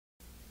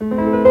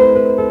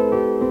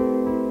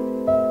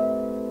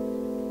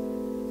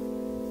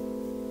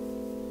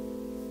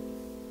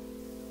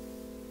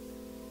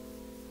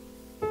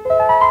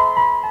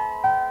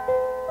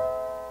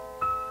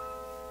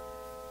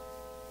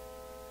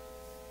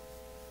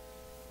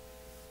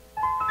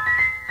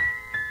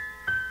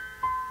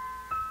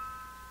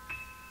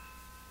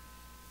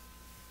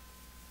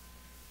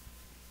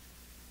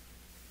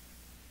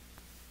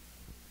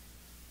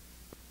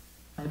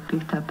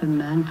picked up a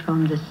man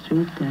from the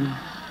street and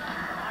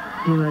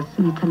he was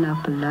eaten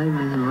up alive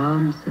with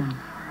worms and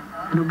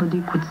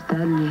nobody could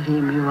stand near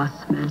him. He was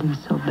smelling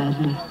so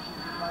badly.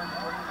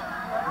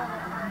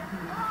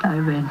 I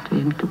went to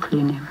him to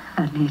clean him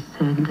and he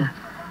said,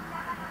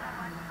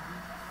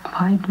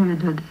 "Why do you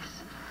do this?"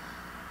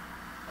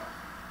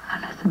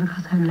 And I said,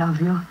 "Because I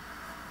love you."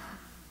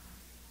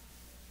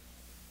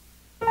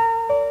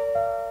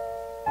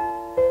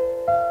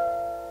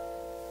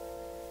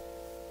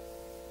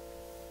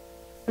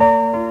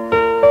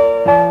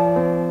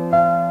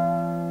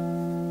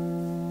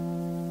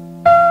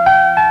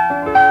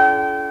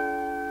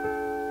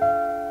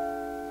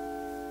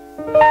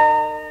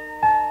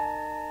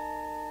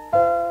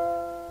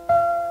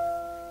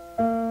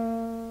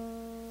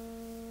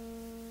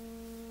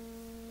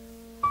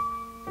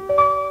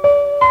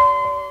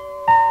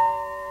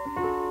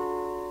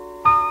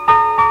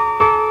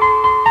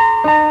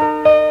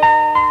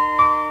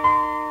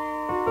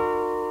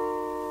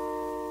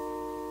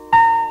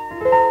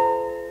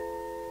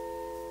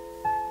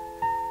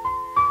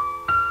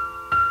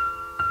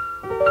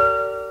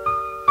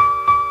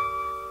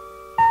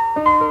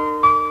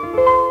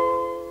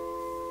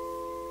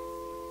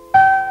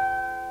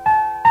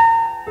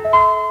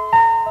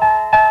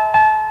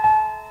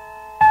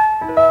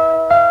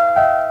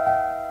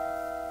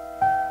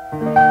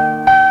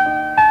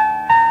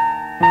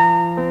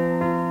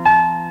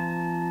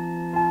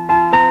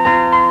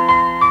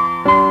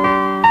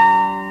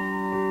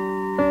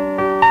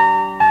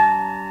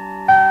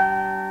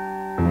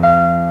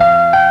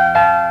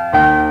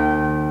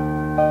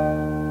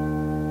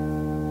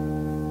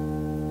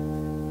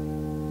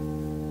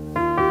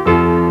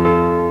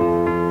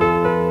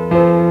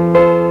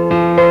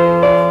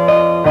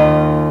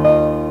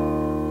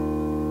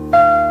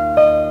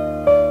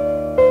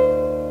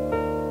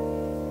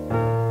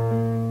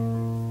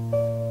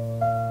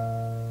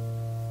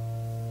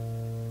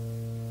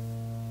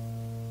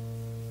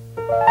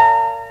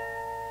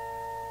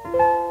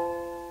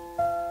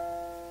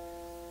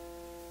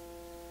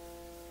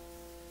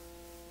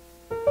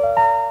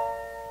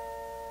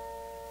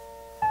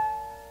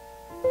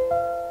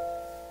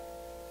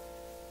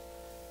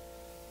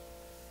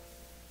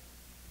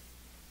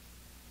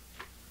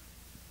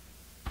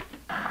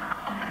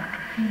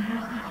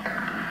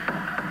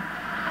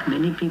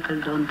 Many people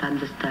don't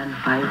understand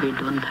why we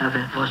don't have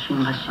a washing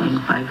machine,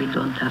 why we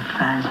don't have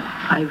fans,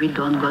 why we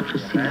don't go to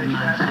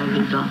cinema, why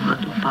we don't go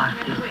to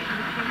parties.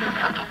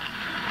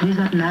 These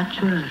are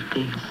natural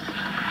things,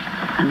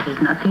 and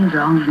there's nothing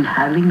wrong in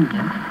having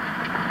them.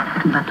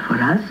 But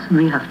for us,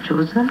 we have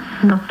chosen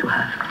not to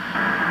have.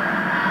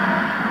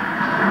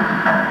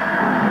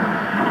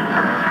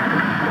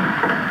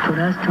 For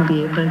us to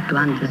be able to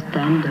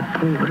understand the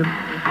poor,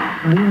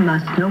 we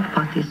must know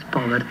what is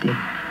poverty.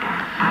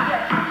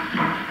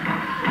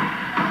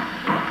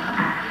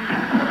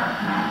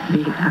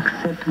 We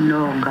accept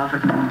no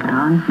government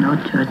grant, no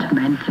church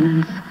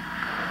maintenance,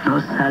 no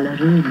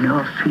salary,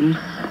 no fees,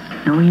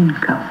 no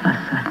income as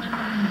such.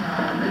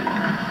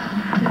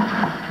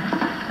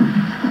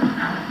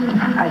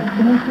 I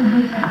think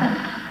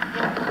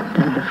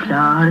that the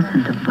flowers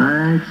and the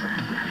birds,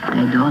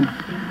 they don't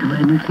do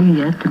anything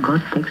yet.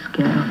 God takes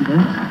care of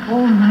them.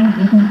 Oh my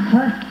goodness,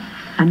 what?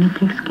 And He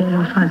takes care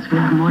of us. We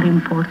are more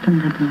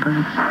important than the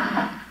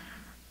birds.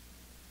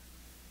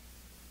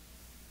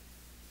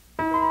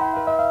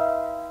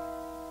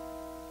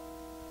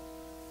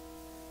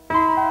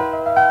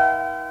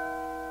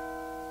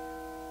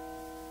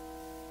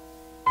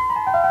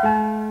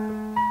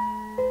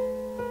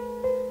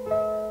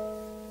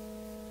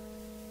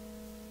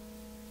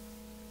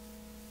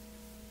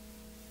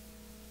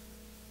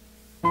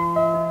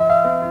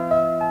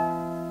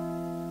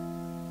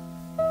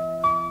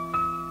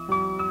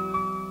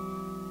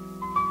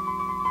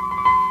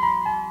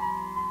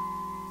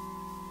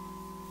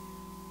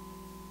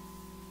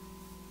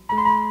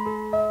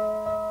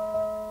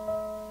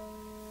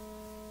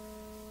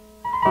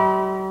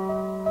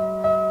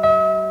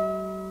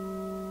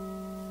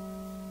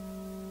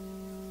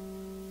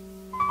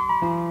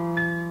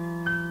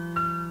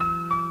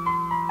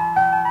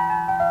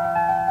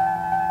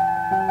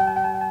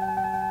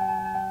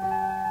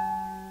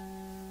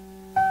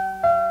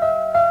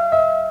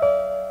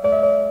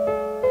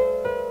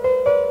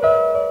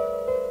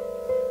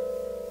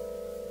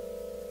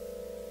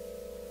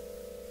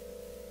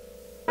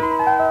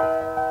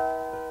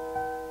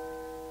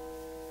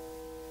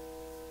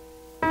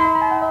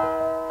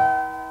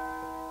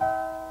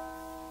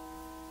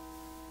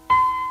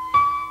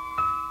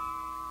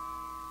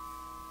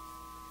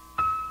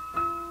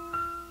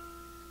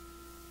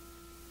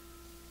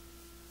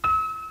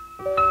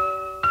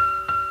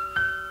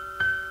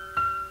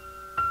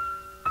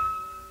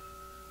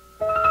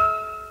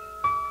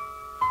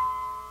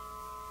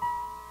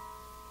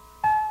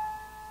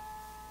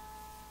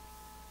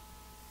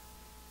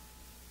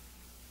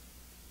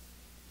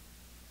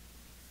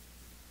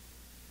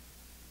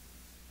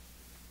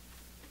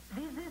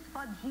 This is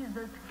what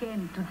Jesus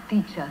came to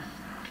teach us.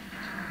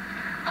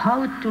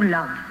 How to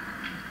love.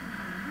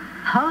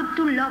 how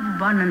to love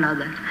one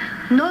another,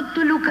 not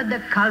to look at the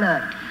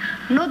color,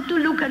 not to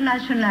look at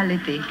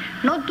nationality,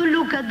 not to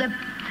look at the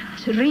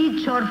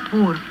rich or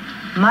poor,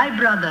 my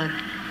brother,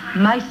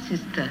 my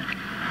sister.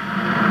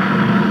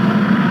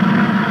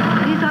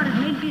 These are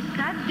maybe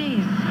sad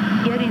days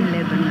here in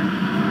Lebanon.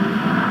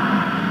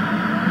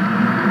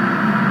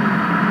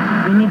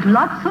 We need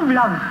lots of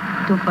love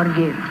to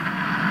forgive,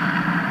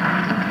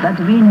 but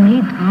we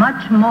need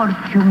much more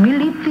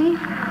humility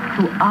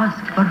to ask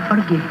for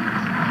forgiveness.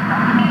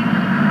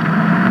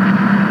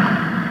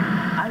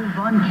 I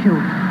want you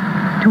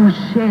to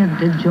share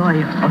the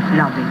joy of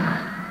loving.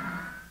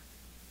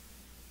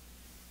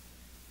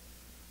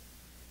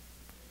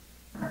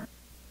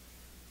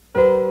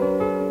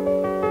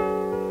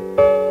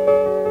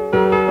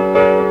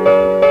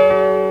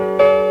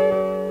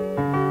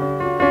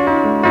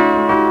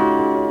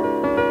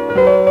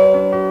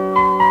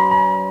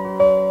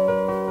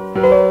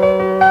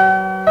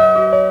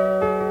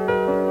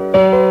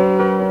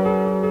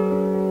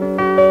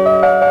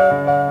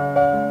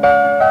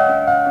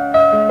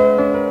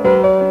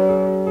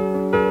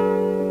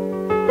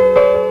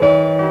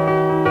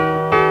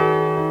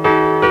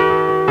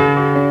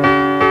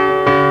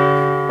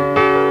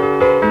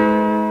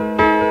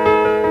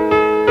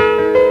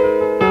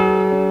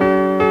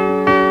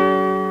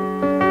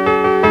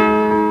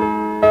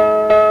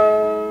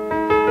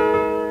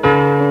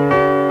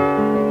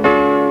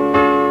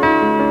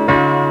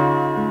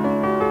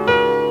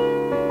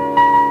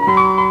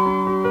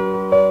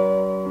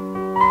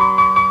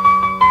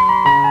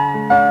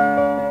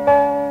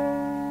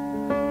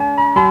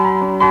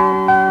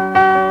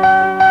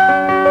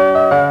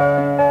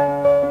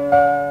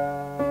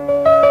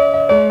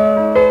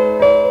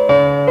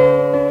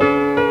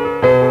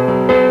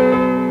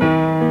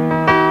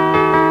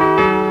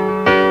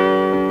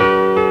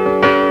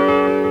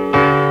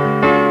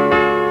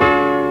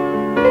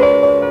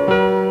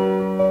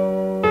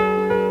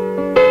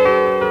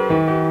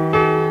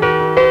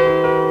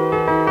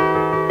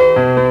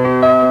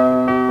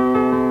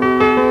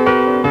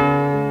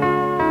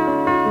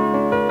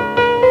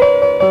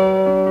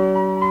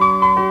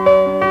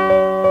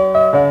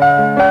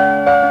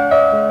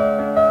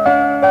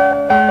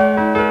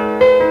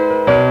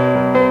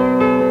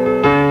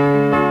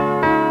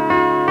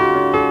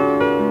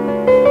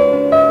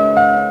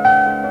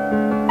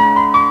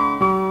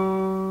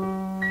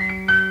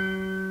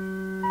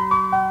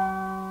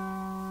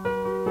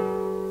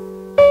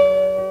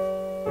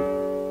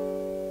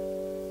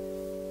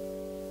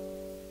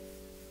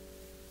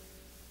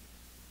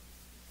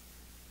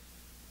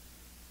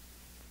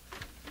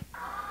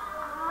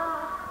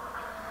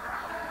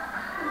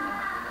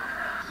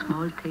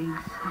 Small things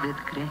with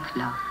great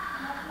love.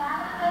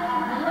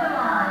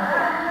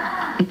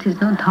 It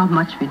is not how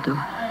much we do,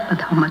 but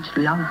how much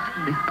love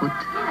we put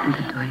in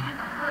the doing.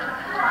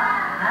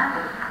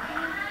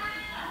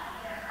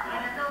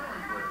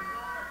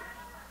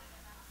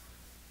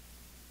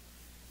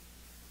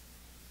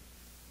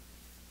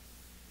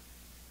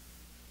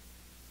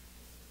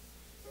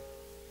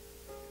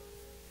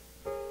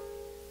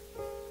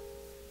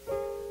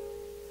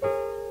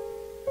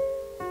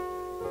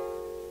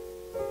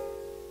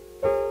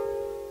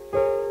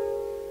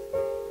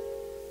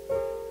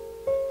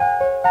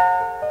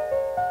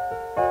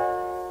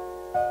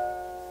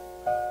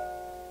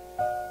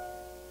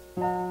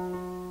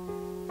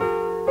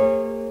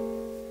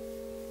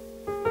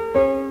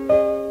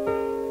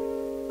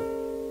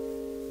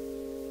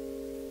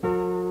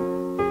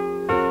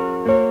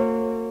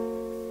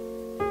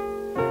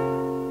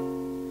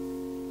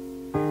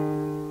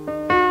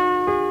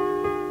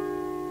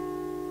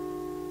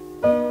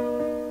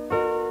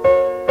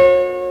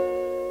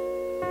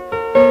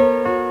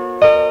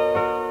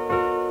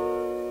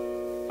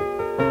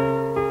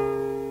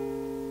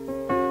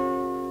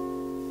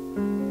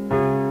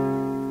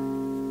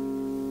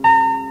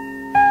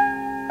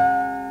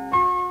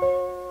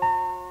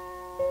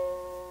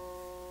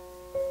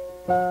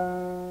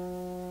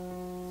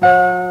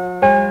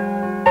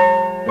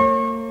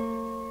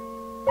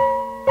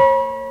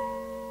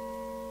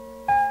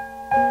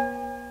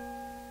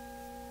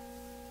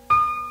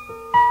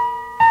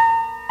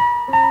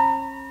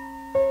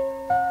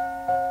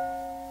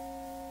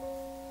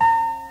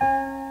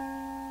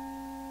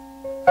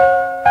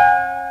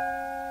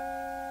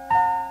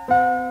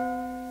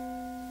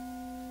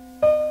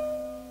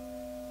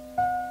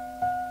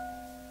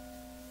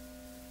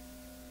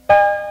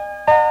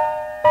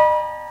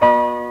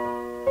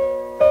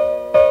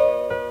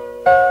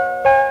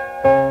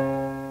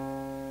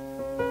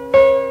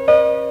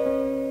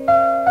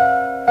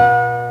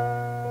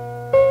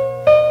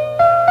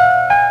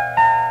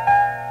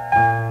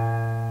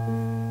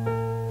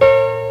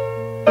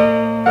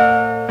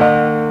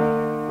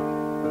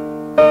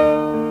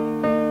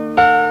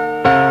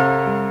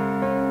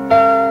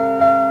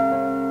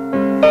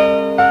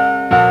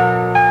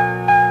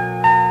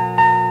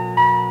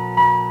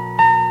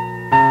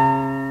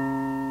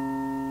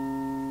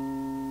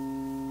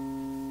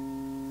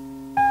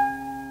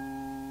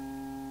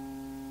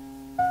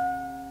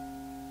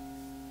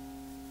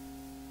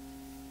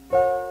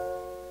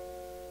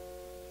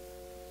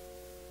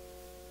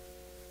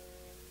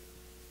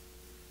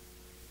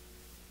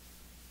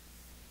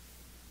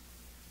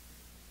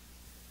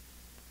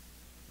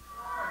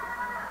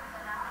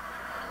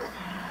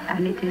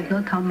 And it is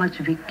not how much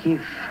we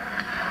give,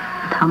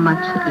 but how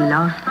much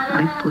love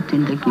we put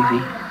in the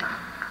giving.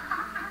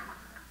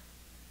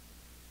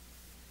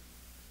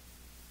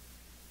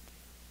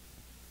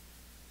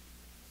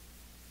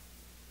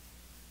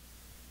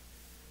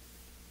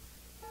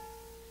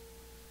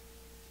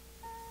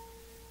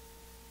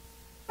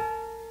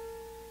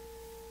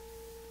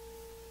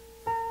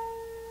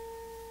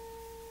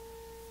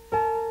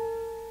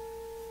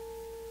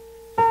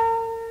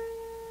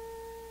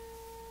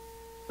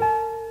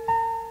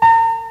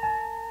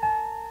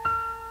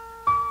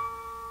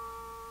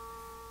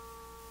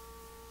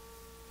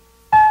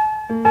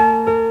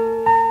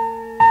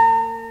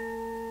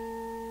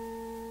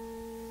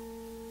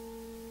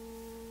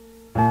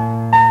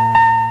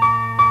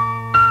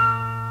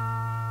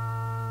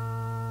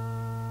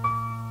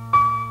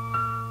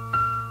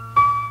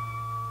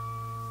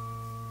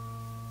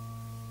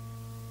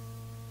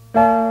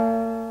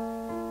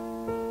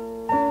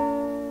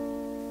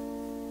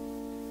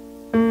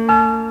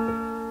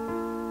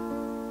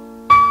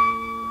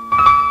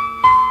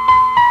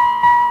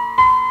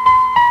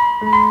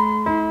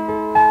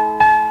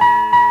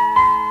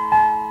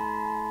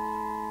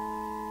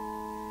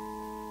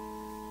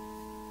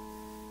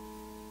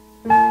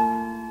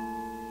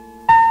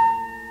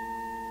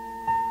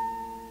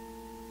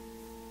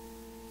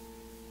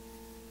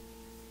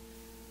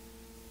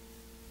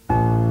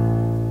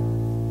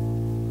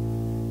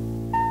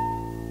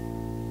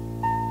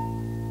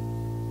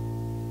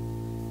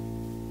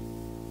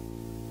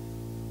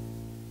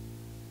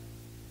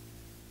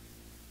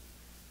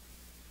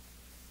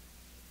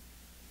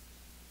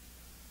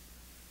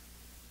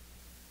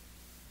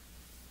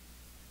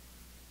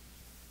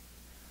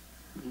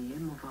 The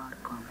aim of our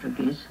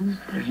congregation,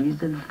 the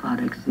reason of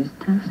our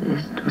existence,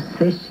 is to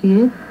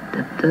satiate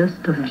the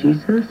thirst of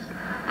Jesus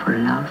for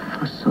love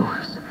for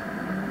souls.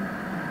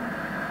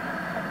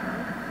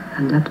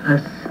 And that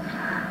was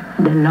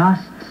the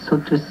last, so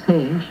to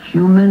say,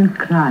 human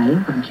cry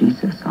of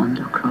Jesus on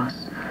the cross.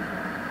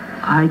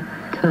 I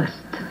thirst.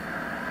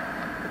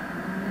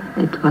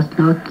 It was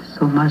not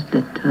so much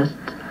the thirst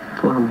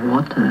for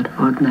water,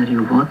 ordinary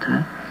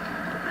water,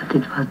 but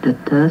it was the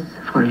thirst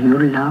for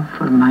your love,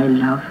 for my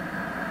love,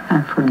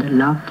 and for the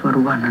love for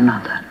one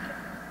another.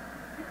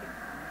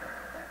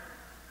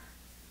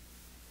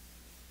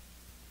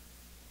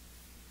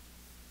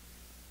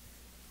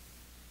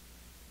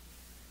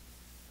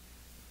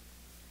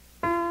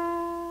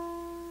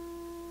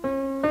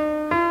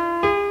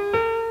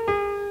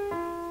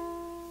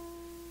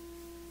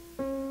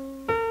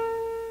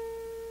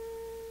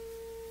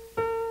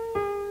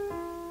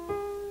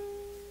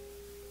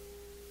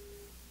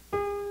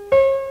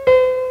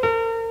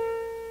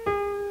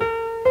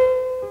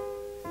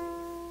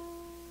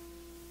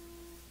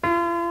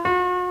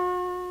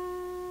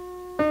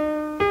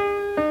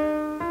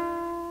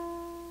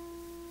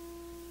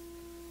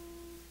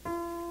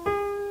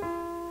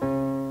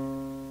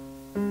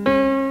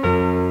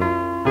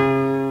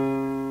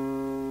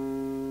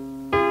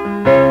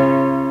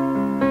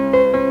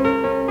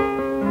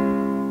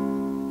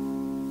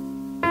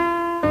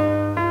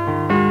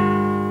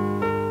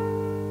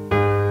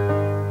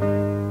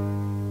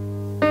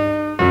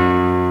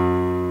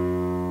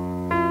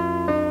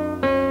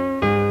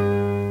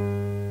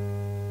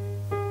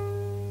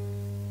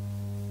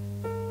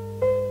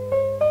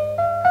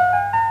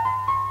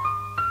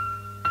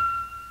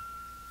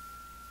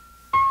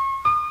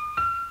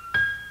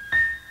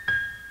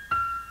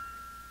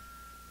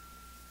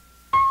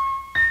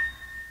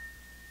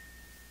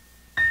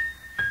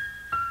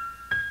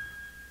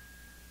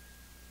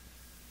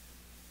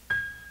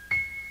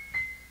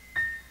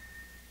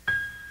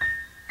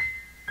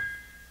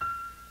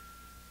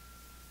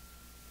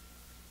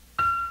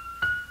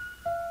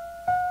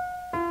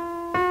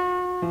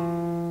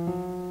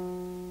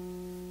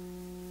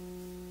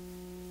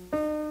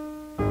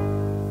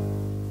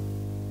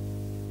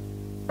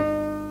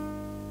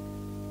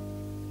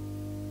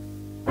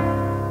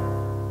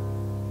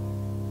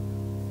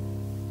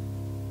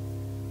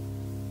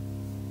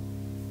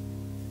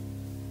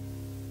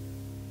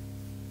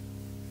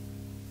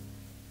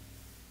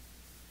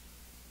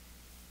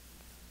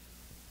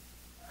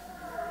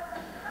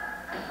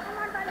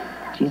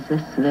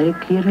 Jesus very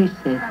clearly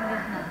said,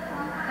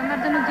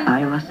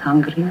 I was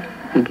hungry,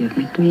 you gave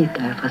me to eat.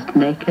 I was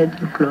naked,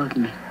 you clothed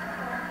me.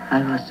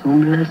 I was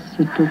homeless,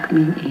 you took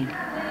me in.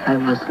 I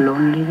was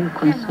lonely, you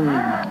consoled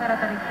me.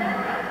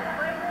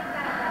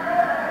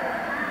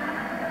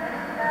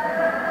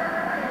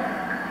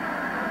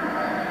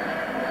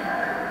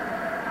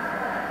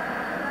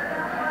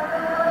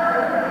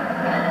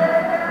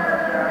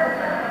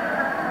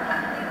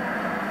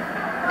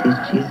 It is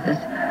Jesus,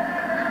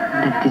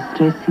 the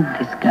distressing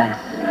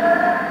disguise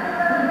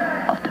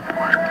of the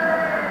poor.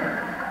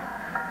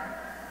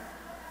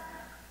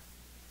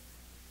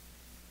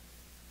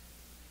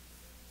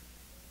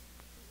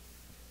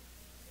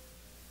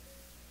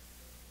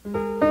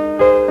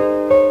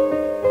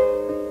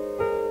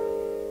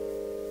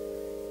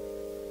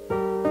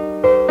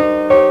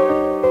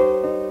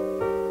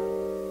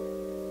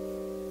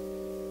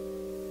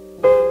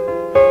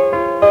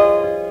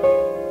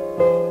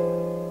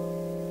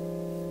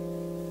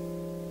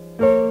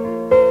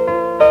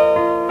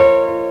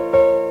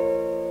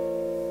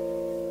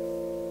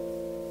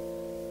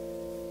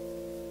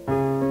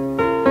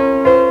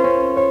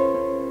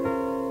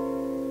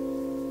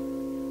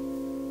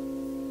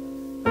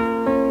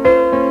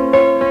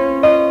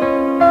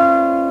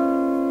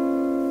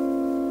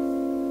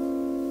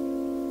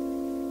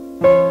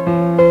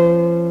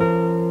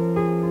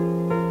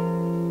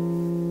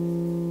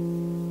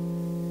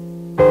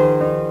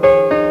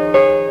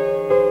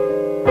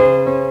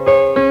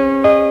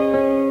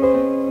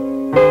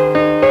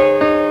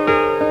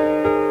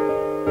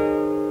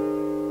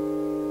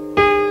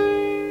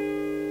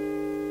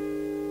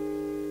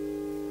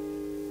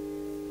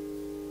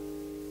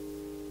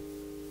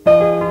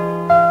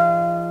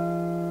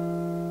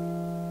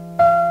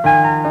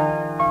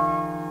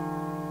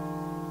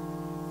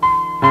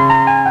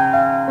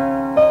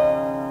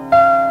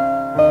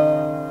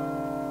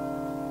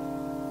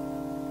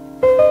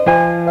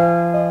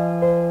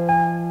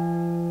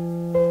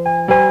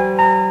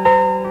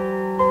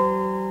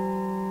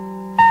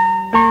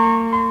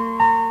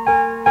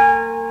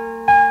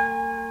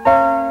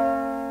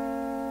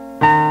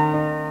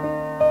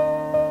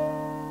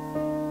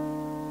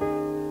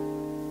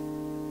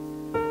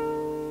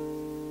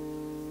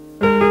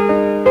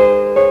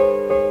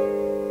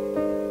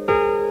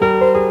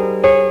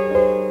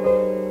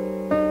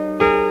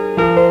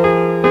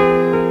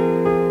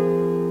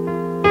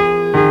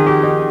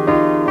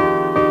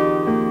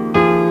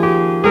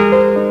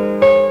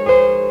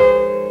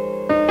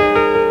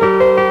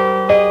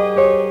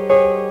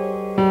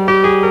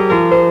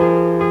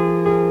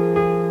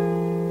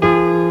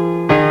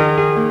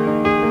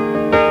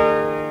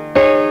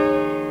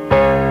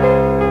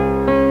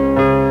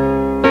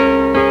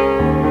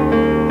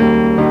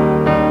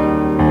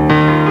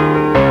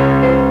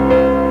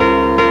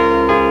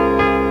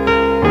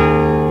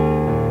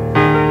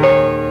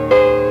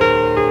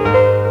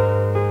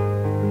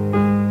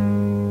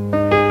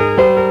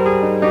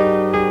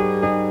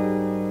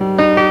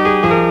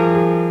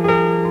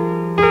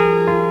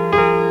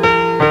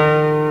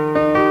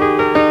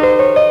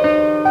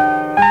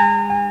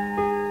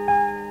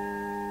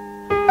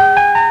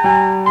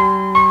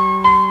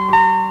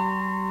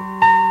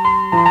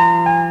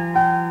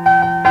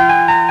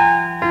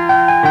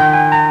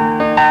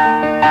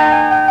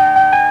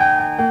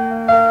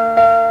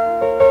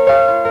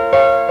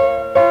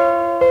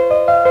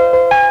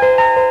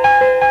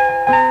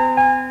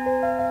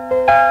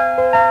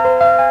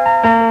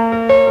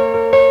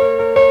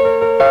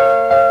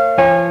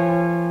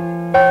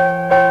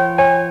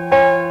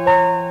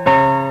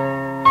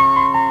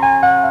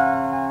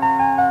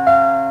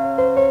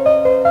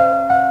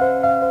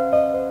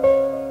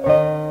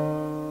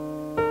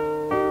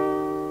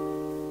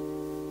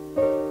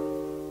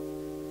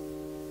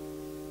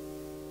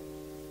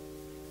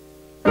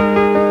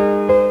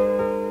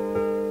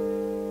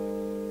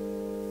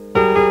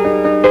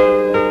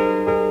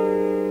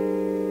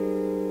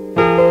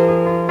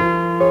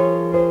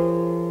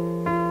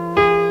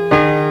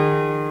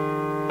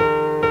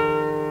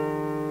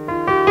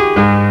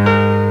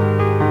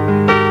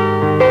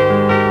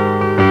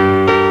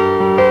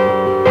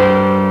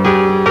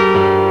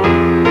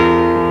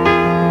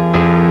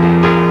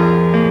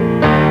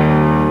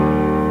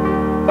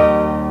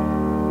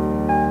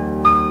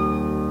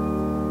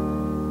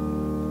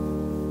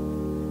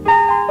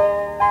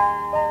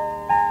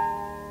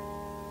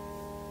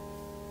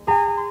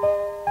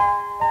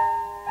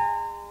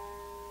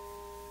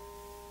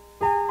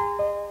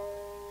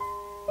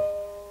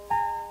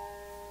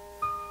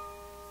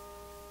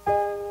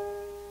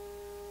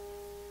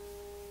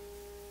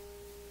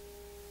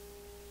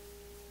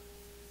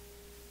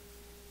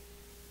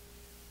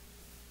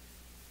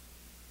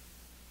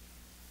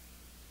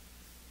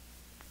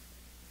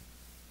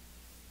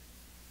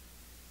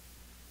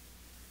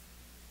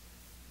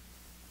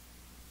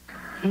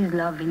 His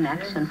love in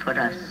action for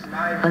us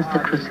was the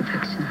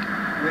crucifixion.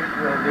 Which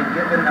will be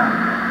given up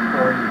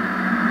for you.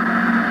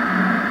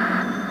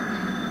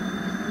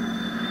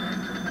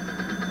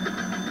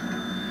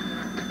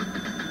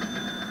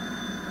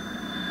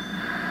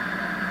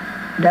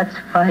 That's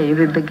why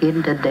we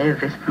begin the day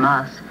with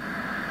Mass,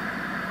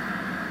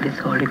 with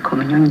Holy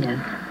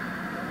Communion.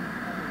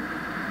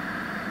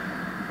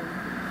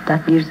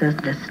 That gives us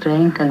the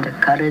strength and the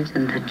courage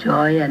and the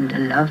joy and the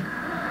love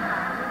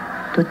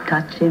to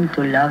touch Him,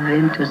 to love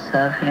Him, to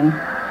serve Him.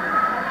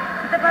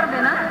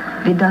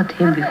 Without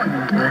Him, we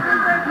couldn't do it.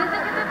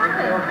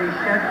 It will be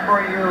shed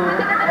for you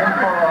and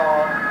for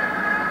all,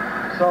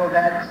 so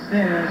that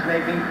sins may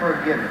be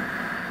forgiven.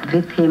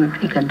 With Him,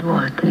 we can do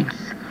all things.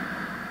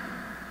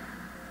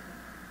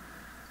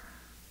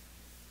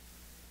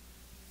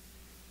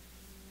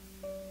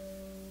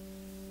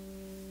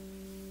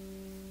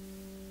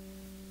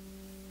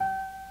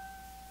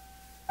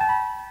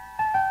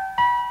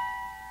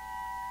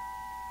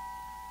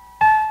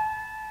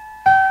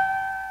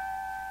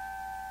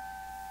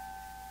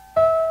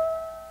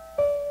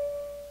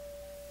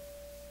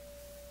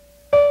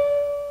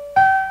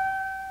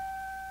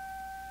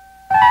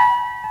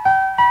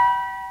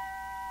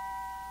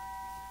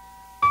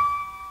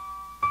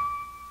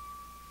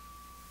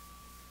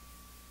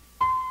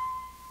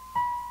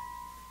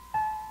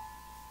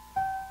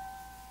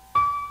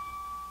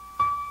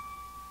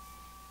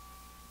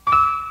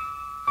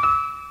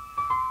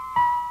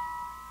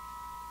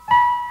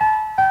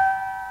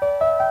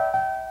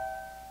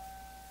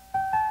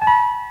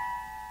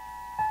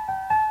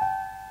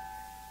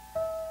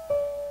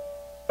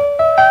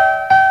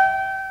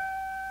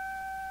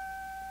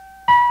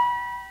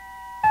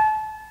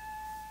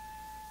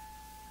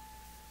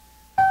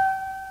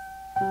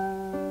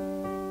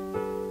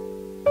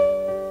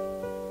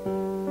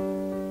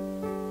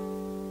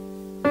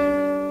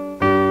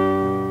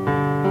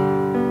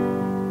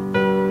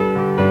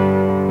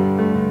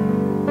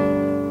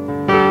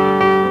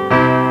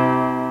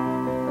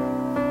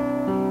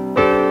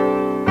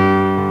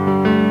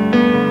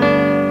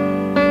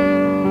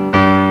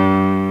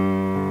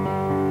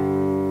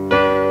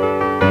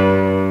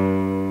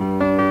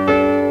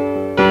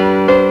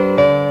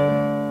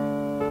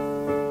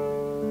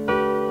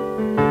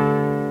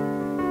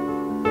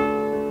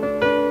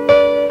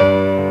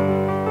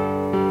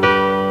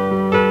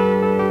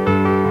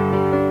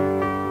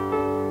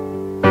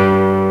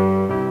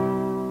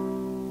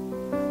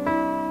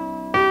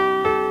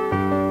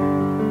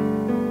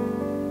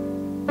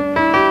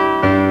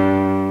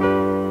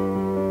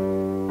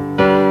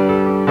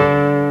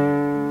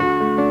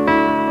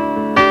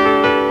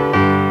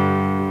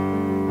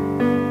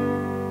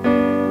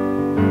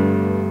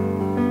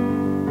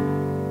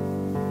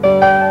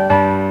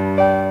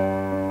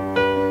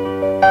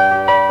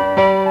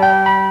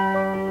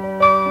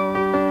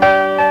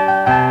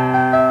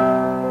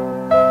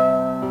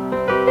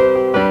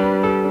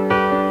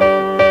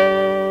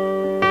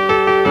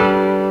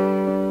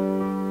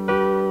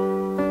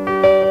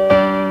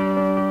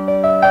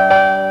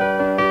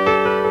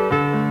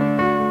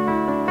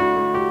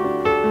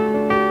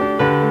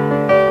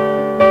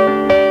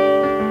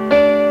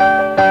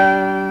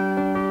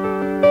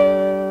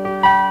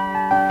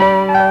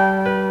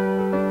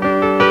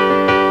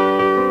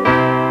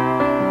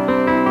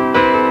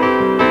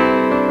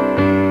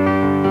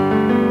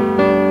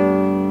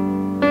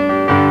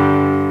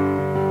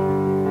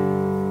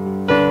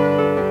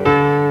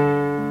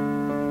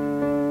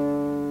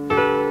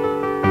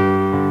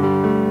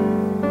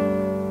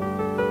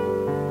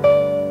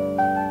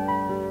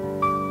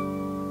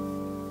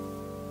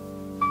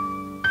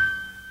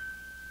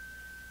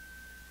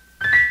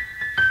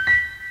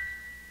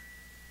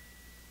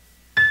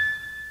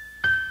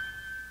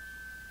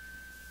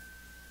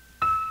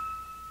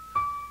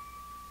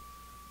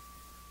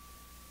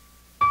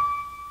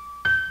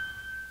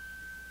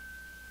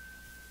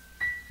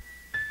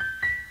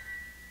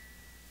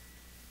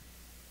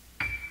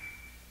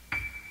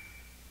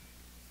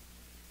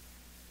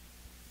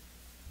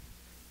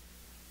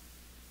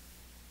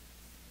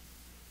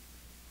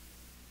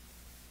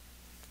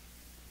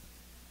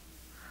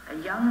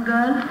 young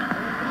girl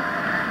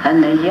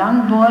and a young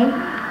boy,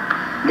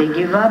 they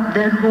give up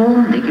their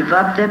home, they give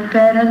up their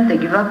parents, they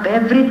give up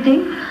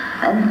everything,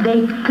 and they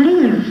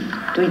cleave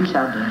to each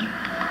other,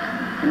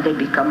 and they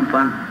become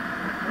one.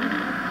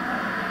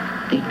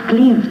 They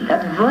cleave,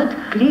 that word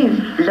cleave,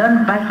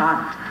 learned by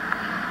heart.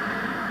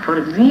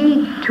 For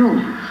we too,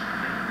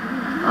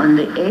 on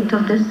the 8th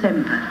of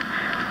December,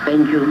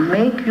 when you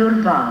make your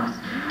vows,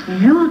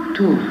 you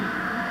too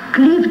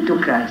cleave to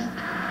Christ,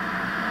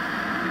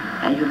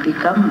 and you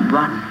become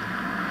one.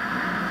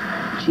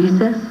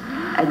 Jesus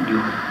and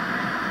you.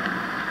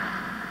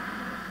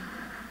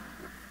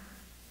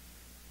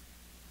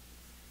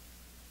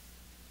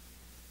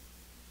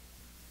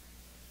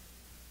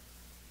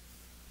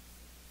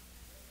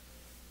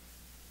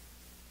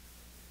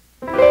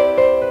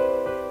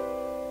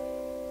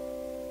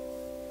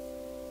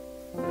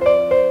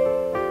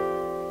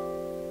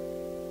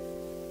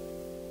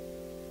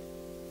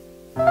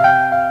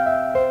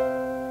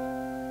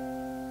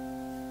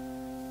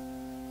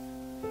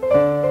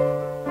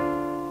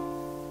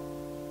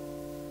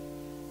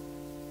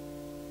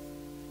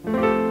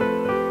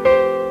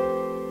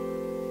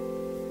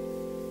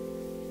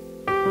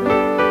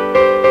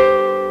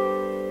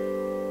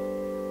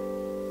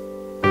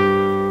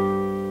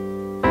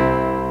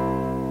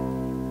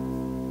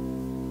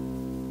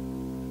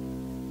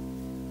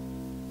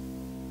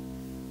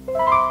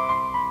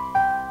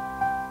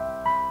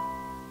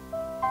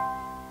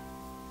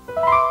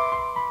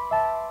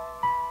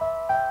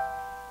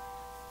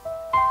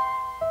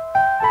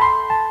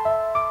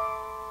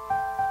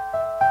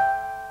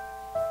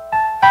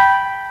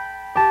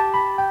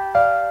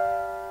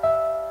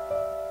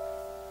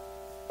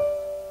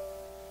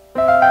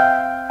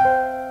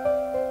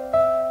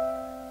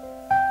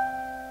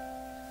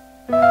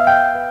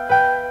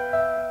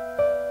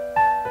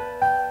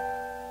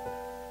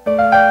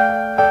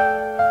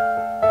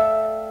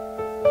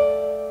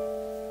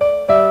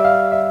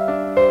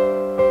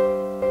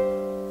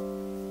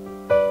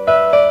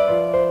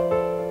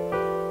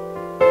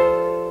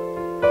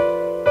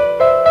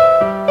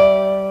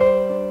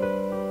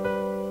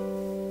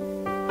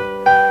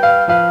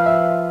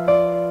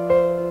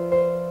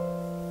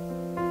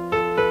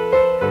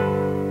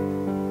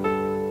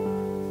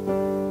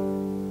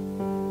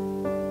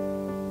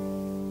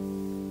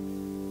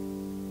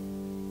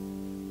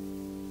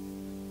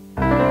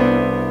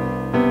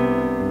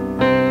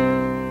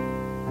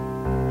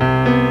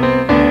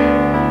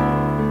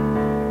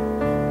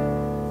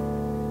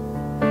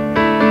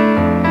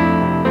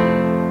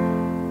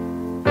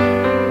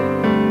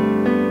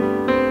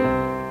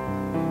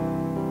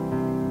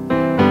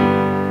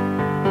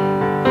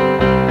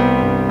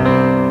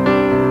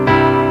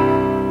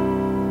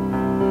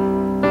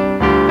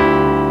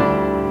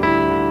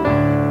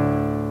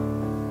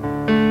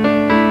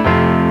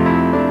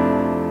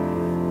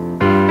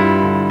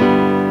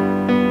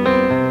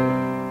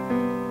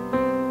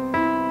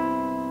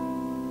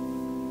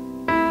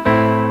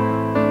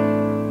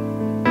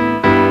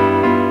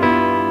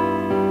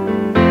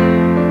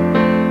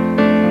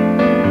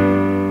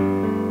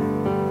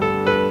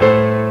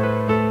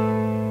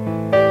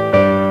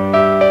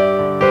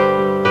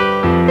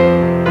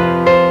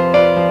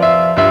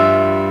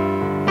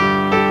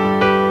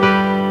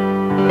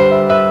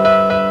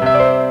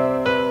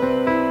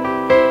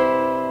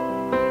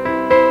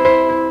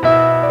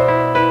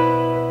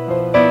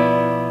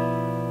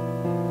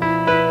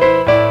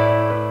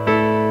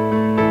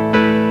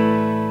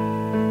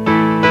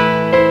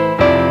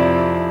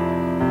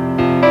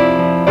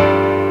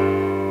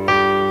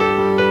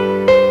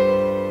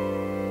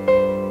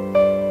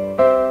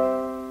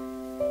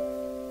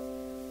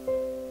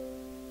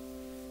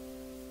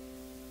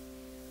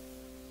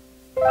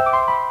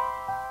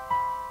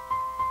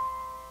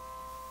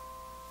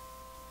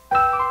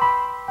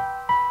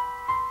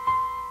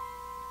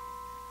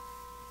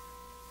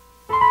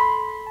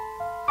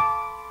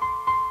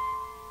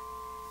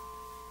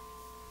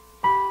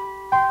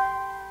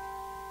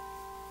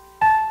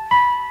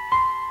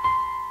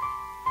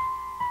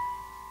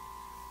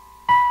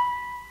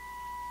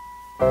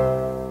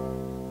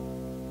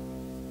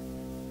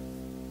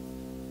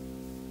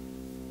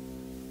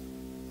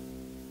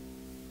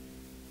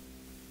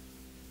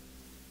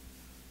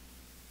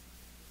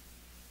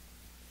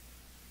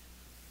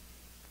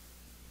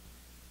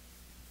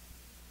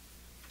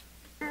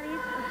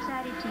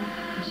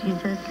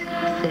 Jesus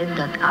said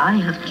that I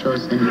have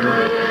chosen you.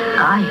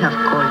 I have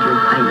called you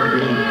by your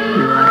name.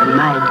 You are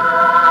mine.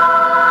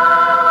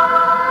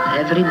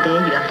 Every day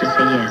you have to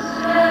say yes.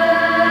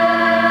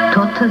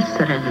 Total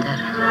surrender.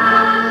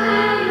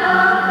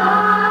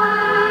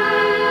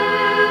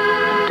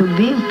 To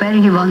be where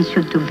he wants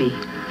you to be.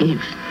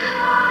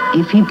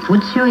 If he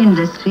puts you in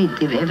the street,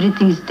 if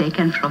everything is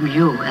taken from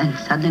you and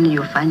suddenly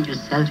you find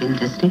yourself in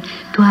the street,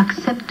 to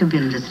accept to be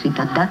in the street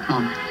at that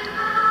moment.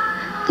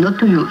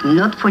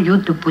 Not for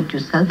you to put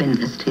yourself in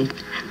the street,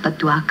 but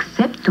to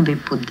accept to be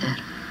put there.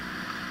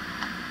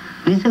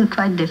 This is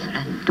quite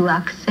different. To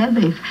accept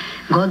if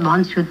God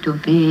wants you to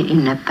be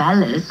in a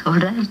palace,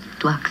 or else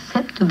to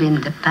accept accept to be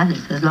in the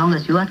palace as long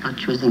as you are not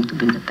choosing to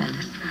be in the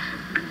palace.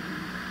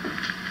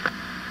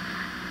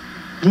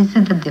 This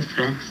is the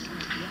difference.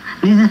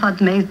 This is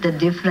what makes the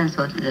difference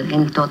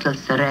in total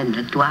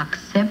surrender, to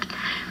accept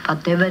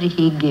whatever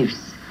he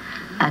gives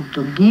and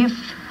to give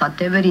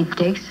whatever it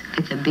takes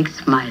with a big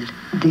smile.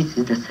 This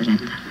is the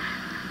surrender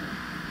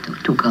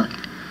to God.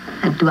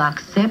 And to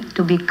accept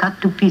to be cut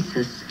to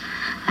pieces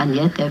and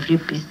yet every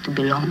piece to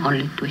belong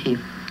only to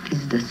him. This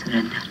is the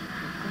surrender.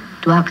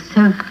 To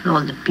accept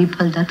all the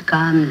people that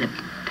come,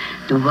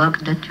 the work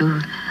that you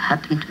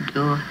happen to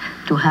do,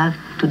 to have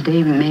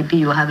today maybe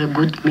you have a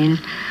good meal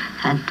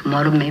and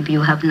tomorrow maybe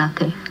you have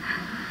nothing.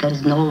 There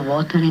is no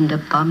water in the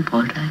pump,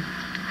 all right.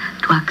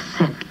 To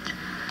accept.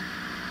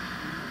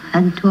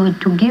 And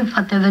to give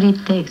whatever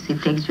it takes.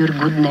 It takes your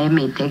good name,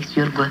 it takes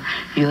your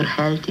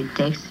health, it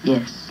takes,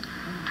 yes.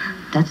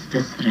 That's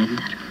the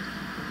surrender.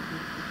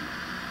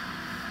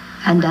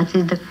 And that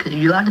is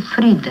you are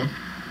free then.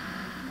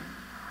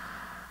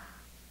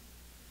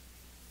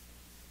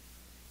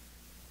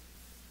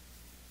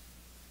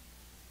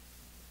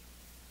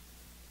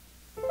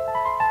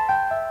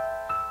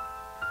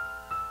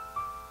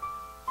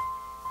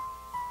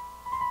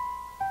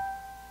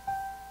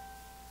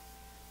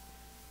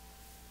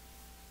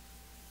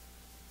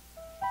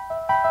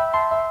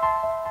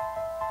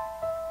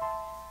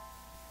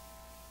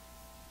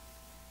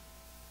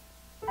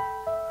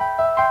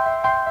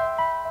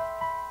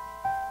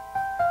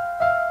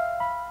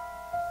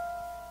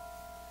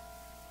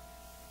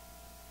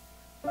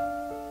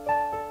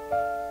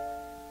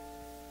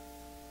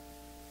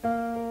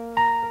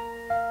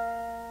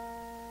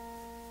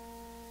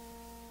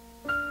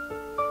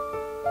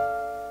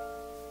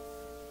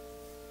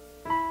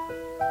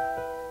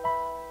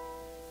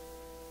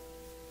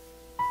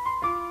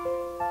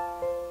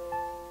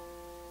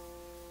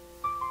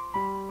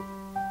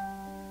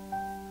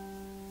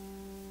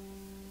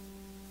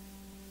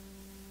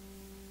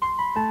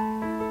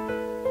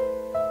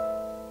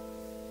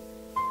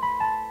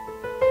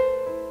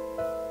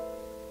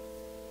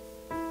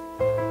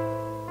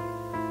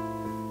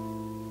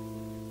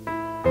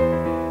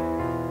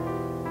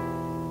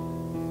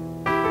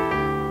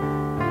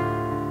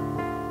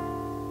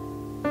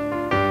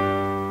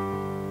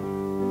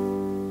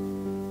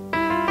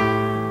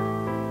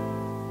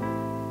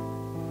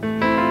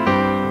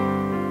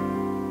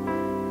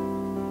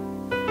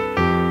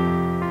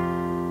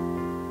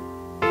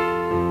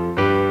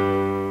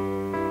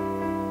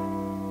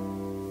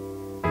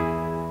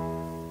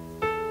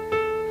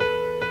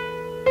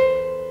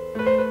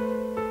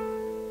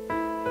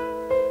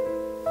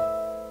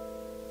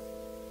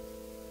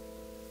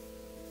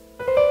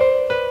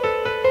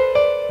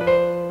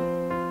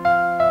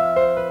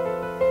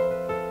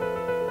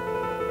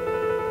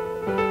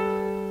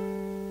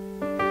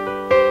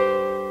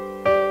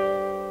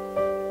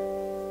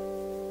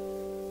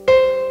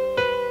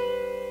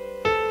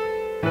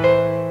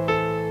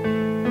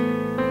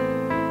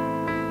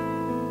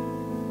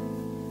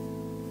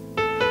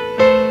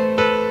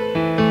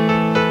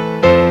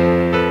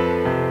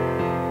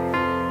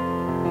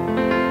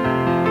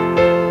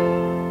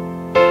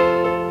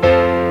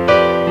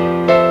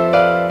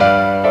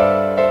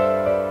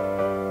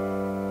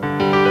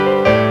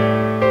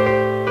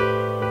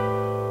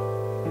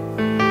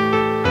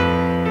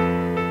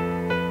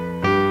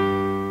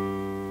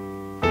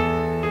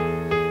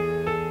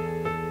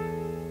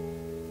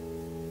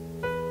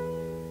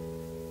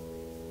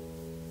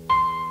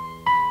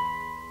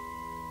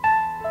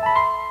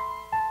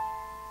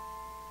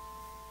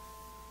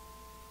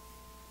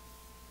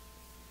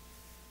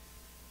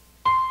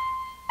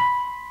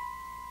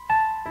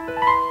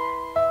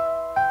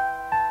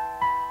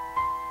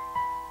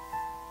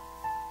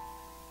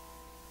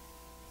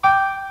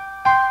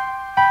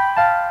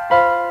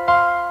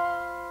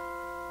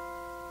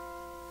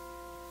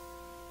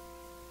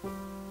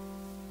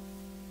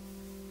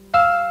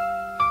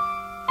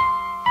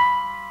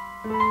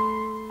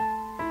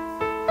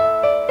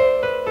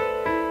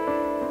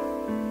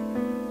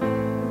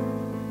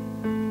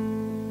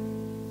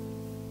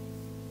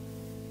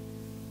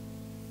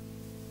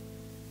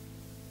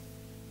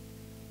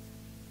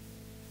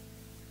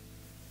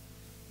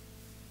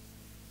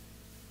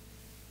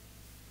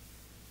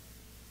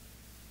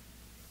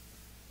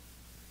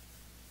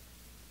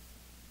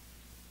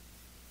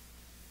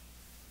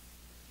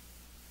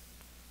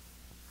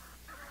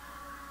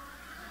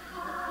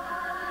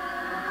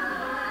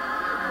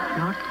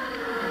 Lord,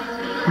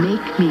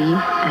 make me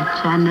a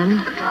channel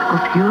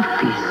of your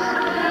peace,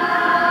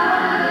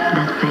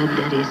 that where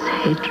there is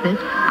hatred,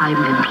 I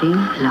may bring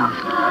love.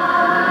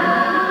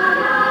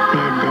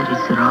 Where there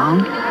is wrong,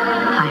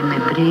 I may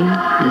bring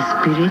the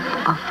spirit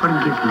of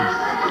forgiveness.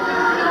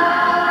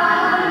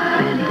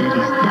 Where there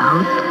is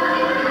doubt,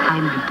 I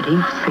may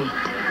bring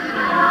faith.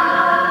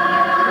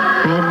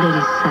 Where there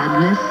is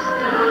sadness,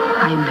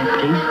 I may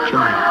bring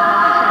joy.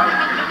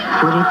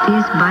 For it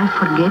is by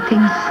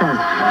forgetting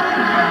self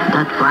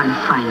that one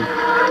finds.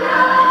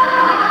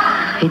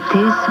 It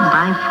is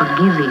by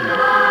forgiving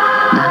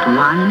that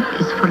one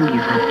is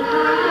forgiven.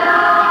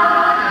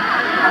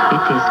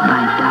 It is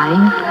by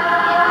dying,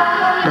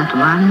 that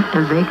one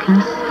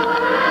awakens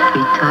to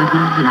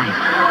eternal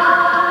life.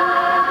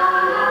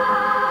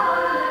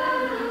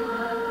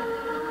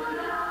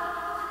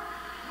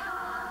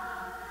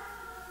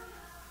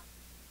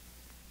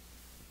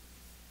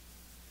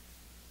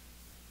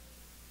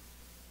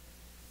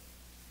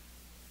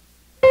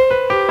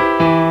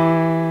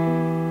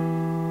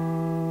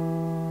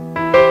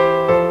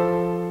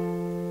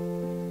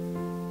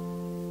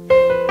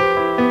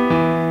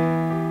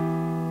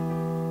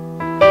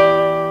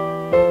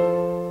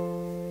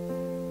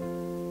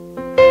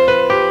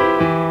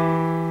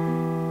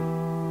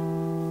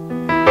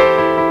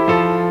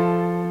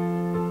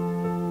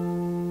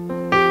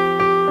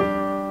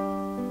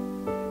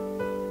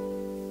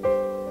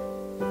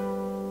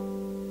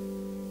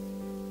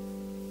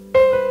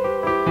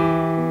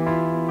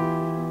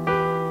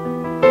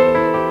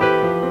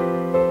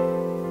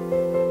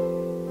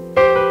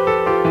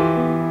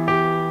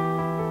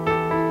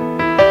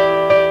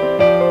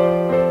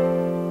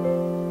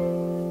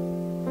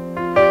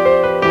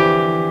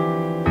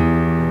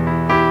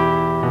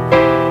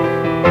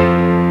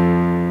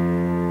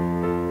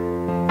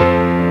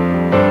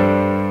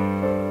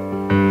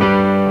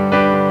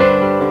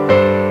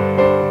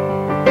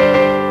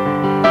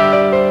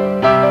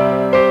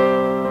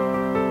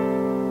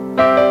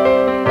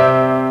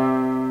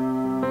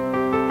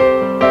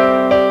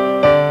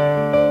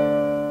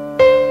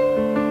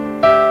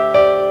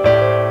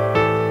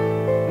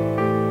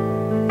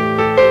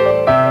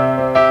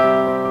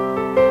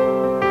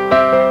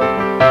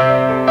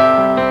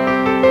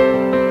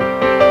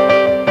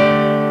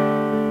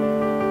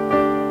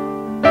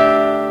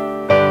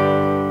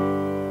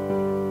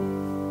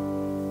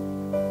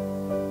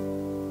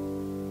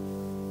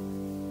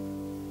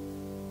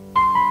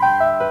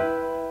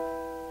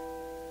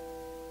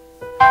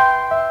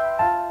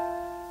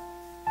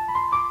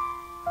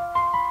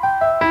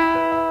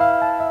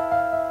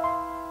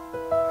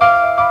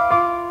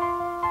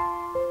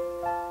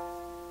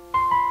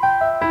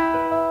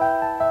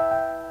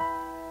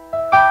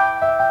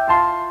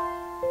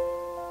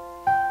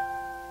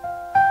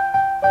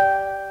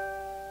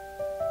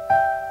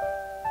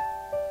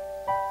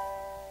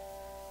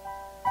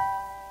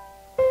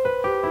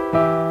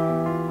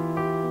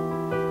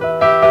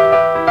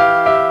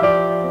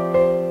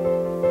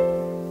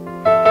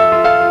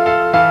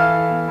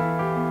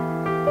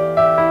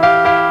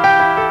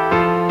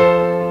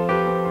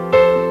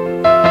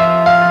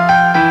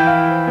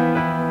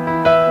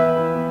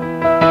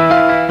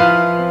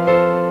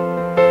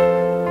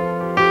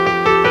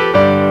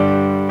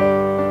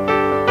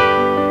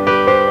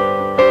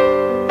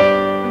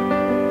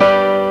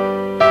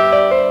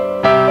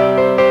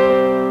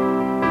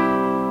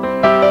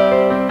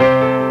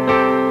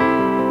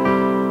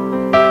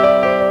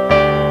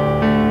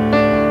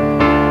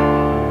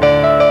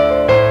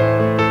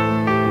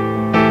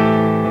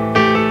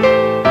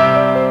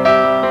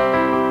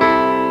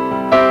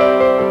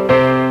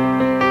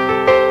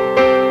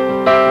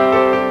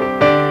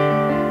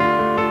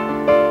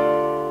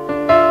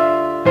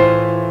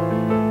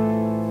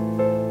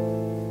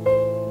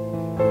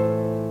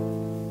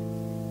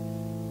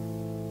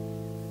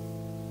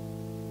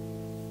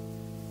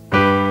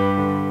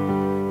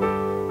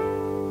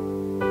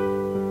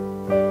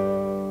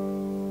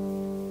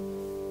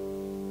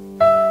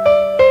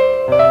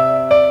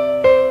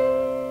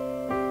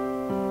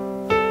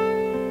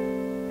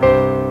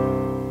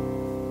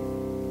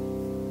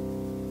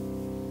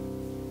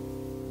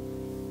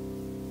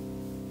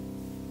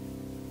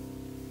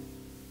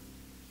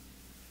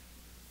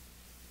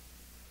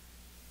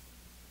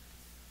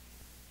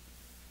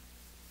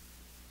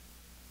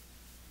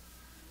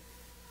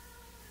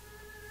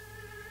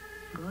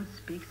 God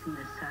speaks in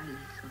the silence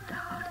of the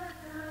heart.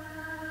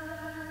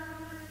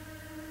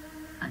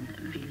 And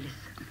we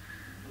listen.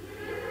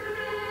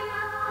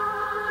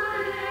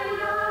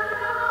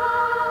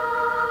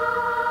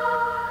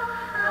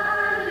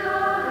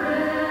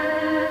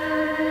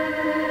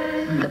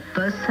 The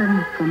person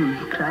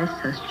whom Christ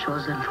has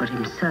chosen for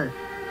himself,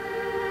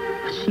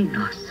 she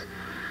knows.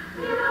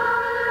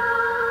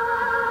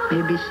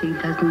 Maybe she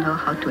doesn't know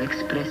how to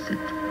express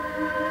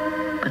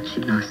it, but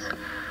she knows.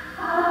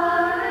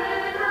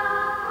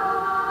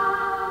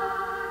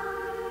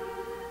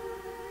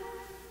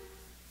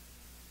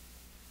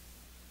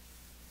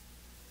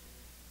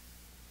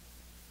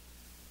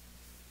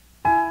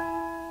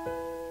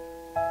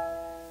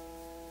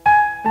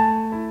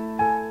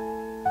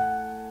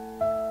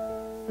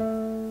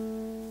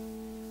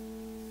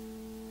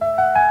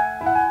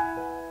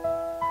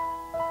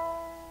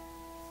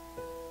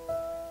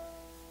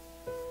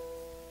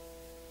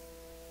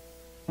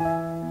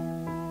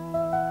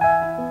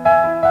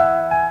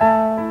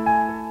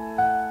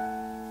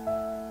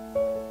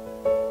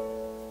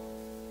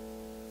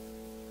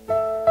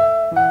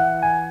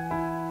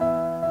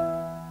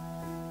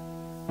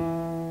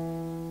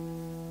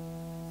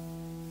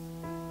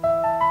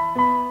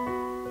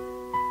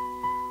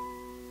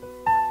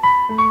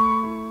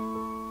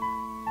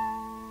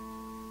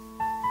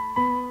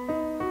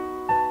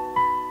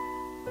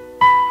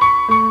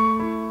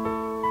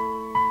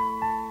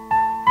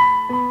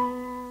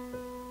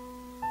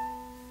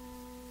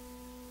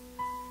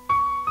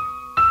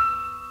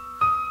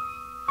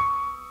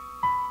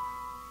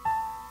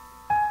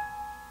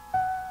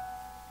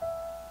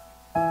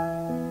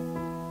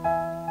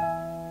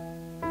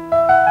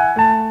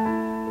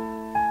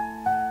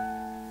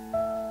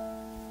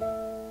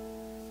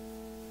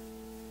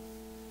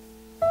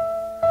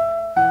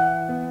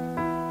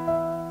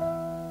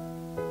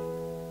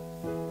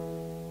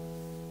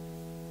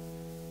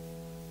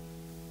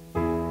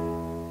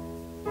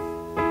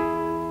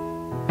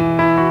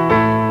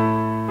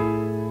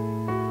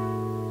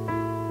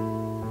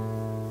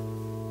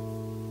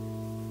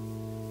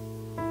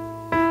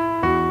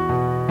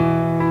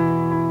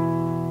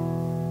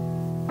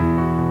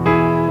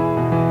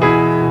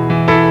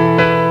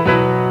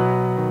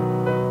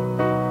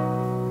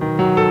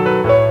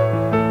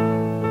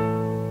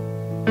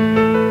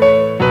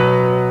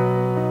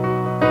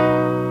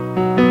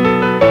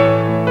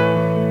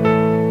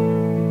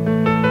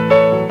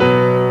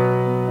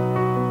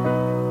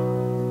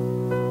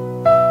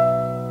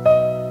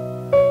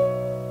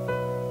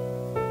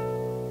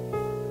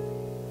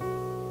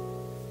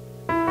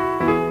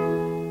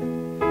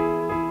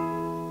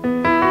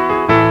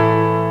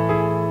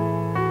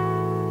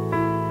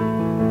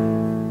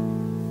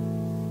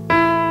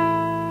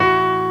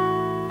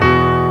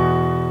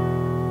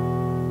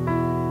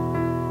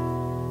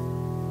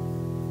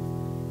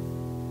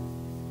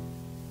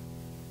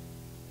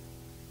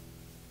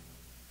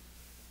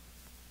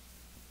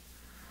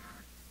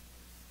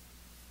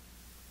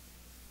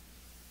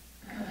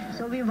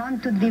 So we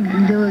want to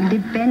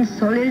depend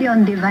solely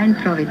on divine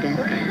providence,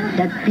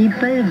 that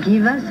people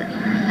give us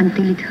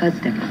until it hurts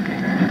them,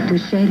 to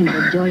share in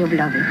the joy of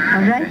loving.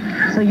 All right?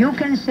 So you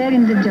can share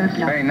in the joy of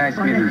love. Very nice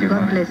All meeting right? you.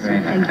 God bless you.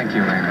 Thank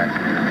you very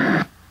much.